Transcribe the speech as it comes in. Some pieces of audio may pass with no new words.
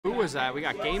was that? We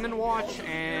got Game & Watch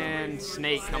and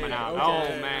Snake coming out. Okay.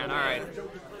 Oh, man. All right.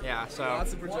 Yeah, so.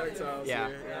 Lots of projectiles yeah.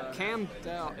 here. Yeah.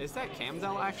 Camdel. Is that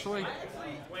Camdel, actually?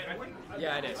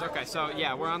 Yeah, it is. Okay, so,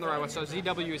 yeah, we're on the right one. So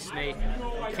ZW is Snake.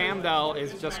 Camdel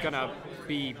is just going to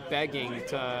be begging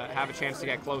to have a chance to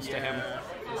get close to him.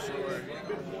 For sure.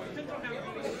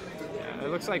 Yeah, it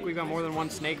looks like we've got more than one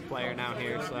Snake player now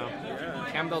here, so. Yeah.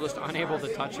 Camdel just unable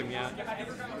to touch him yet.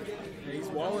 And he's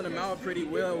walling him out pretty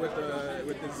well with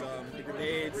his the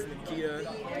grenades and the Kia.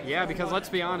 Yeah, because let's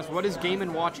be honest, what does Game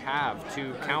 & Watch have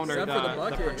to counter Except for the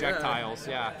bucket, projectiles?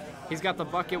 Yeah. He's got the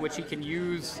bucket, which he can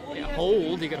use,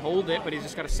 hold. He could hold it, but he's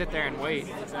just got to sit there and wait.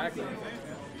 Exactly.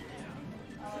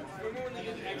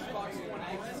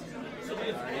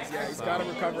 He's got to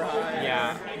recover high.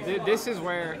 Yeah, this is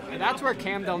that's where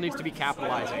Camdel needs to be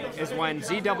capitalizing, is when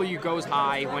ZW goes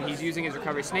high, when he's using his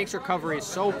recovery. Snake's recovery is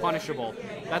so punishable.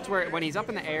 That's where, when he's up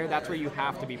in the air, that's where you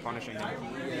have to be punishing him.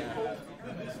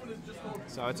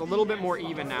 So it's a little bit more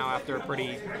even now after a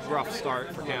pretty rough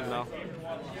start for Camdel.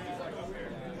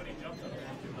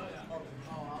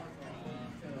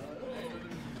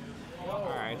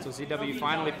 Alright, so ZW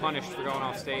finally punished for going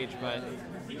off stage, but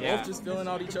yeah. Both just filling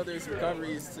out each other's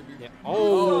recoveries to be. Yeah.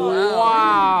 Oh,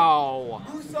 wow!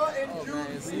 Oh,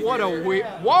 man, What a weird.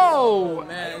 Whoa! Oh,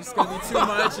 man, it's gonna be too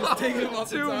much. Just taking him off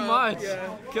the Too top. much.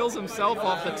 Yeah. Kills himself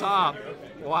off the top.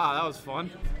 Wow, that was fun.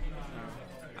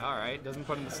 Alright, doesn't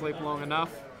put him to sleep long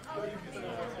enough.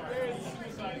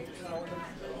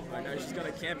 Right now, she's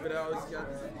gonna camp it out.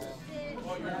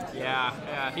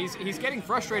 Yeah, he's getting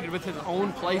frustrated with his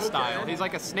own play style. He's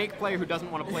like a Snake player who doesn't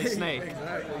want to play Snake.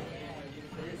 Exactly.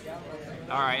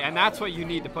 All right, and that's what you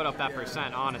need to put up that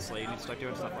percent, honestly. You need to start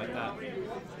doing stuff like that.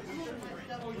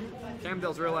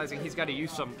 Camdel's realizing he's got to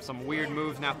use some weird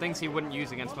moves now, things he wouldn't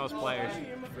use against most players.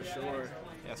 For sure.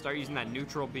 Yeah, start using that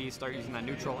neutral B, start using that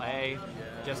neutral A.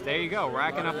 Just, there you go,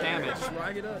 racking up damage. Just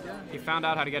rack it up, yeah. He found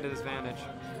out how to get to his advantage.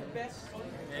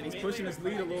 And he's pushing his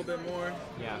lead a little bit more.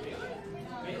 Yeah.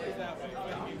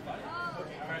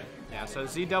 Yeah, so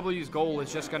ZW's goal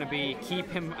is just going to be keep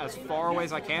him as far away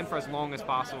as I can for as long as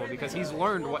possible, because he's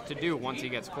learned what to do once he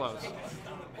gets close.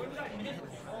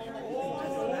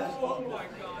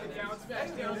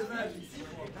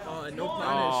 Oh, and no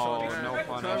punish on that. No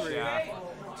punish, recovery. yeah.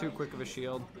 Too quick of a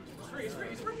shield.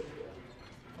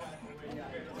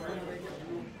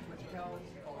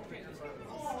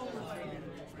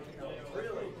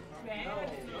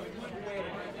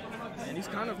 And he's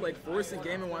kind of like forcing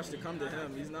Game & Watch to come to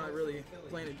him. He's not really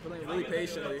playing really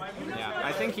patiently. Yeah,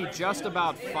 I think he just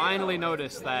about finally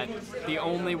noticed that the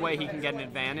only way he can get an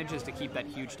advantage is to keep that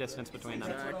huge distance between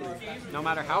them. Exactly. No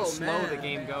matter how slow man. the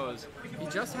game goes, he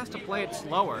just has to play it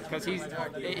slower, because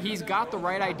he's got the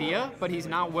right idea, but he's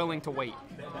not willing to wait.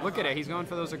 Look at it, he's going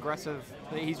for those aggressive,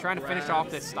 he's trying to finish off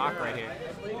this stock right here.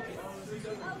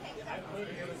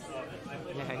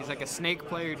 Yeah, he's like a Snake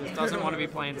player who just doesn't want to be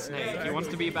playing Snake. He wants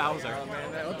to be Bowser. Oh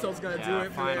man, that up tilt's gonna do Yeah,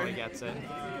 it. finally gets it.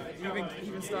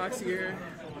 Even stocks here.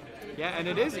 Yeah, and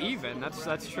it is even.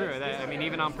 That's true. I mean,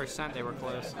 even on percent, they were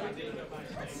close.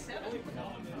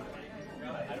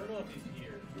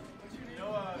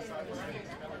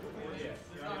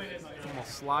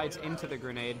 Almost slides into the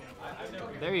grenade.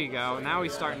 There you go. Now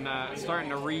he's starting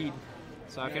to read.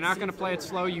 So if you're not going to play it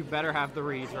slow, you better have the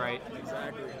reads right.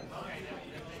 Exactly.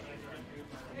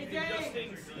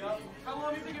 How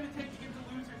long is it going to take to get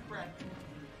the loser's breath?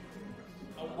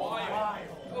 A while.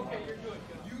 Okay, you're good.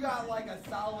 You got like a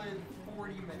solid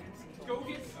 40 minutes. Go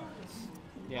get some.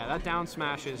 Yeah, that down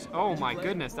smash is, oh my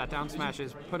goodness, that down smash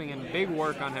is putting in big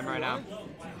work on him right now.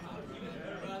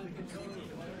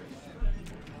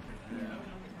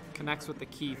 Connects with the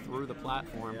key through the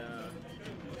platform.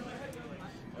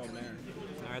 Oh man.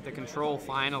 All right, the control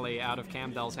finally out of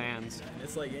Camdel's hands.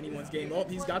 It's like anyone's game. Oh,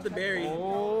 he's got the berry.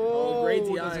 Oh, great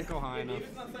DI. Doesn't go high enough.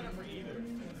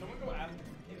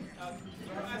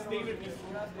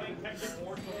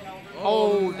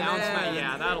 Oh, down smash.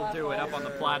 Yeah, that'll do it up on the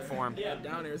platform. Yeah,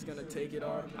 down air is gonna take it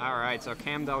off. All right, so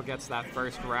Camdel gets that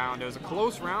first round. It was a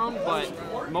close round, but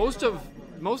most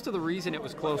of the reason it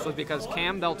was close was because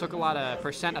Camdel took a lot of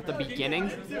percent at the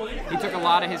beginning. He took a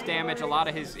lot of his damage, a lot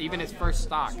of even his first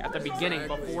stock at the beginning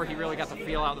before he really got to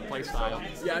feel out the play style.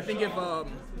 Yeah, I think if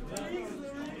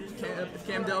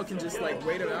Camdel can just like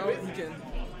wait it out,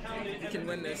 he can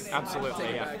win this. Absolutely,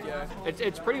 Take it yeah. back, yeah.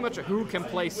 It's pretty much a who can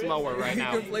play slower right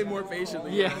now. He can play more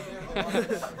patiently. Yeah.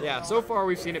 Yeah, so far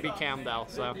we've seen it be Camdel.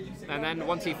 So, and then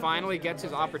once he finally gets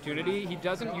his opportunity, he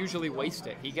doesn't usually waste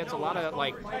it. He gets a lot of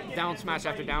like down smash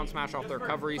after down smash off the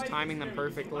recoveries, timing them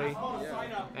perfectly.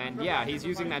 And yeah, he's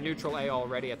using that neutral A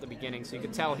already at the beginning, so you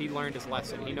could tell he learned his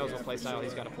lesson. He knows what playstyle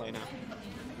he's got to play now.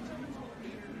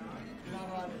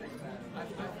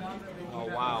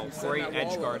 great that edge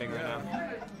wall up, guarding right now.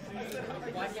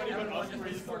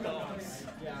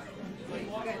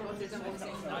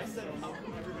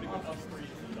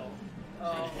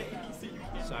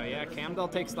 So yeah, Camdel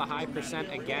takes the high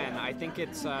percent again. I think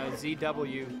it's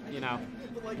ZW. You know,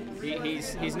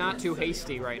 he's not too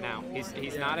hasty right now.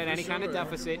 He's not at any kind of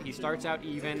deficit. He starts out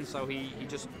even, so he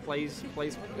just plays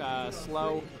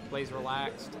slow, plays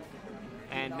relaxed.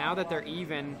 And now that they're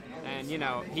even, and you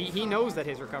know, he knows that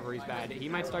his recovery's bad. He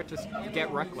might start to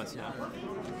get reckless now.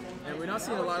 And we're not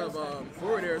seeing a lot of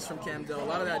forward airs from Camdel. A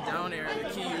lot of that down air, the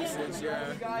key usage,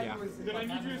 Yeah,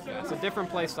 it's a different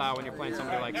play style when you're playing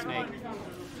somebody like Snake.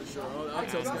 For sure. Oh, the up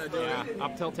tilt's gonna do it.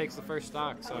 Up tilt takes the first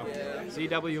stock, so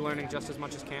ZW learning just as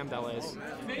much as Camdel is.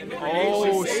 And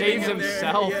Oh, just saves saving him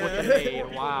himself there. with the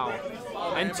nade. Wow.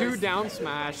 And 2 down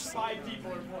smash.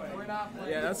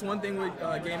 Yeah, that's one thing with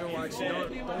Game & Watch. You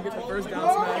don't get the first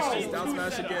down smash, just down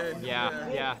smash again.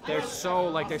 Yeah. There's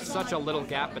such a little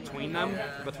gap between them,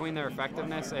 between their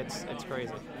effectiveness. It's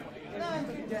crazy.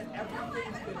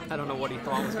 I don't know what he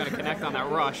thought was going to connect on that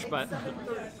rush, but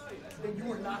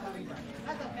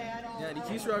Yeah, and he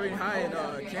keeps driving high,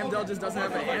 and Camdel just doesn't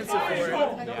have an answer for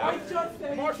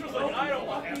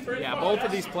it. yeah, both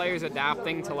of these players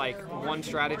adapting to like one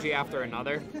strategy after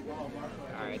another.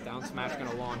 All right, down smash going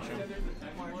to launch him.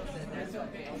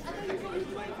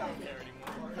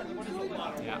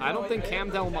 Yeah, I don't think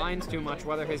Camdel minds too much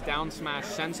whether his down smash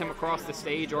sends him across the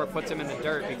stage or puts him in the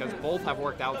dirt, because both have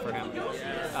worked out for him.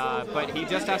 But he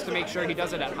just has to make sure he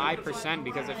does it at high percent,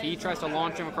 because if he tries to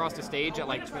launch him across the stage at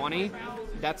like 20,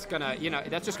 that's gonna,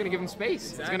 that's just gonna give him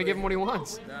space. Exactly. It's gonna give him what he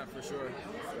wants. Yeah, for sure.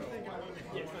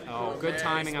 Oh, good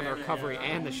timing on the recovery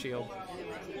and the shield.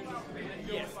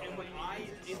 Yeah,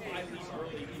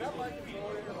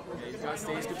 he's got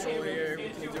stage control here.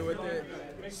 What can he do with it?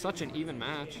 Such an even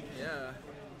match. Yeah.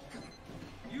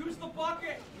 Use the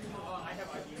bucket.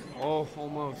 Oh,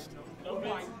 almost.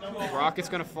 Rocket's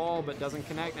gonna fall, but doesn't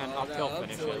connect, and up tilt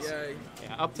finishes.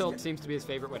 Yeah, up tilt seems to be his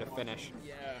favorite way to finish.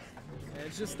 Yeah. And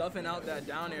it's just stuffing out that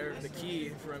down air, the key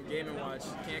from Game & Watch.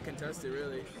 Can't contest it,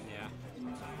 really. Yeah.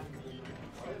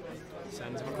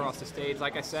 Sends him across the stage.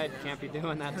 Like I said, can't be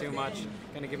doing that too much.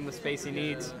 Gonna give him the space he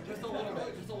needs.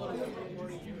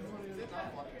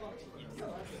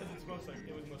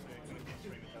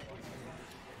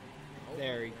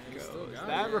 There he goes.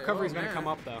 That recovery's gonna come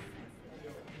up though.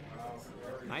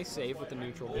 Nice save with the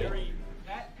neutral B.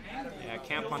 Yeah,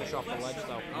 can't punish off the ledge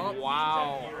though. Oh.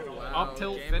 Wow. Up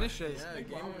tilt finishes.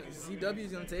 Yeah,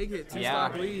 ZW's gonna take it.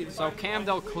 2-stock lead. So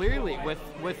Camdel clearly with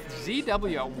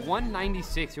ZW at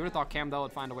 196. You would have thought Camdel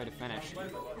would find a way to finish.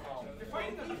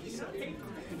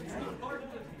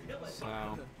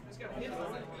 So.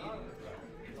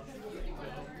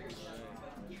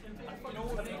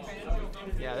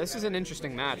 Yeah, this is an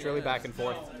interesting match, really back and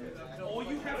forth.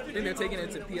 I think they're taking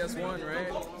it to PS1, right?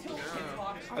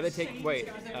 Yeah. Are they taking? Wait,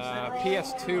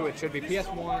 PS2. It should be.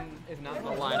 PS1 is not in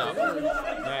the lineup.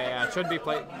 Yeah, it should be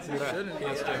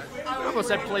PS2. I almost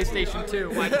said PlayStation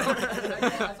 2. No,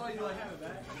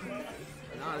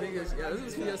 I think this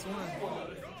is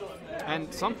PS1.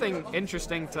 And something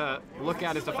interesting to look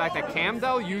at is the fact that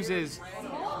Camdel uses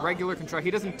regular control.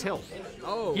 He doesn't tilt.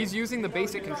 Oh. He's using the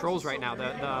basic controls right now,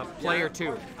 the player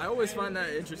 2. I always find that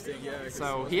interesting, yeah.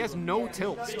 So he has no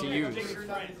tilts to use.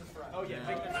 Oh,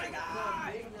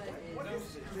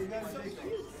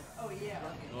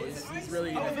 he's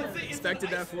really expected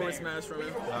that forward smash from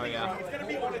him. Oh, yeah.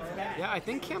 Yeah, I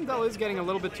think Camdel is getting a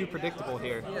little bit too predictable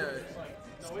here. Yeah.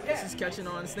 This is catching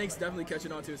on. Snake's definitely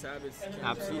catching on to his habits.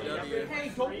 Absolutely. CW.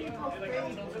 There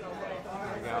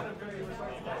we go.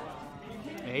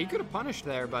 Yeah, he could have punished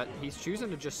there, but he's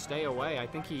choosing to just stay away. I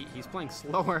think he's playing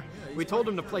slower. We told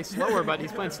him to play slower, but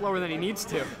he's playing slower than he needs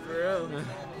to. For real.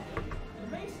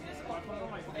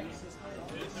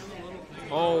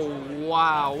 Oh,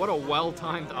 wow. What a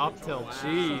well-timed up tilt.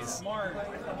 Jeez.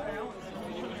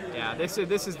 Yeah, this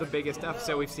is the biggest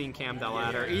deficit we've seen Camdel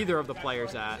at, or either of the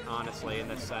players at, honestly, in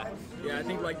this set. Yeah, I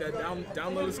think like that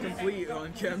download is complete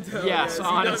on Camdel. Yes, yeah,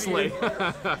 honestly.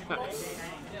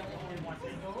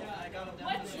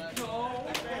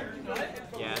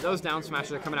 Yeah, those down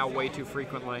smashes are coming out way too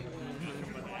frequently.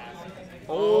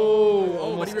 Oh,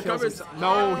 almost he kills recovers. him.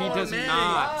 No, he does man.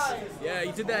 not. Yeah,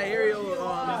 he did that aerial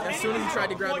as soon as he tried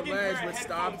to grab the ledge, which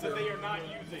stopped him.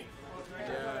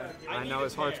 Yeah. I know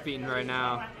his heart's beating right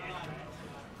now.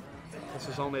 This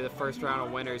is only the first round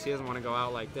of winners. He doesn't want to go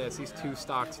out like this. He's 2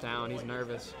 stocks down. He's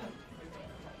nervous.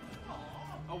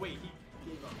 Oh wait,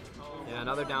 Yeah,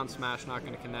 another down smash, not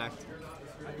going to connect.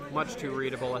 much too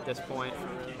readable at this point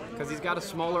because he's got a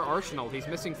smaller arsenal. He's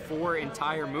missing 4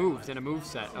 entire moves in a move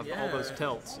set of all those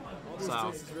tilts. Those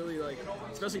tilts is really like,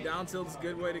 especially down tilt is a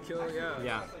good way to kill.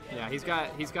 Yeah. He's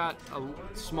got a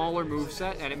smaller move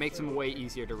set and it makes him way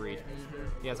easier to read.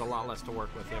 He has a lot less to work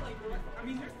with here.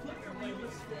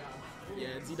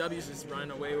 Yeah, ZW's just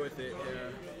running away with it.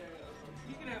 Yeah.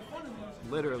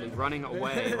 Literally running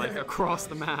away like across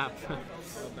the map.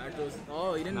 Back goes.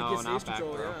 Oh, he didn't get stage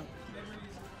control.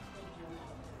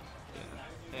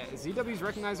 Yeah, ZW's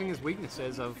recognizing his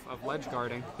weaknesses of ledge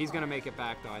guarding. He's gonna make it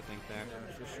back though, I think there.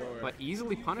 Yeah, for sure. But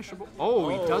easily punishable. Oh,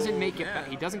 he doesn't make it back.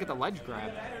 He doesn't get the ledge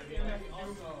grab.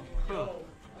 Huh. Oh,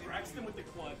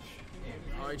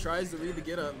 he tries to read the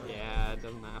get up. Yeah, it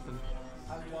doesn't happen.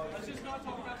 Let's just not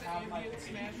talk about the ambient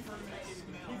smash tournament.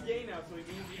 He's gay now, so he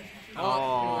means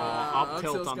Up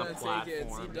tilt tilt's on the gonna take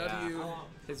platform. it. ZW Yeah.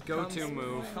 His go-to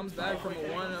move. Comes back from a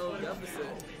 1-0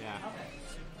 deficit. Yeah.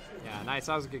 Yeah, nice.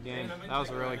 That was a good game. That was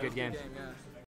a really good game. Yeah.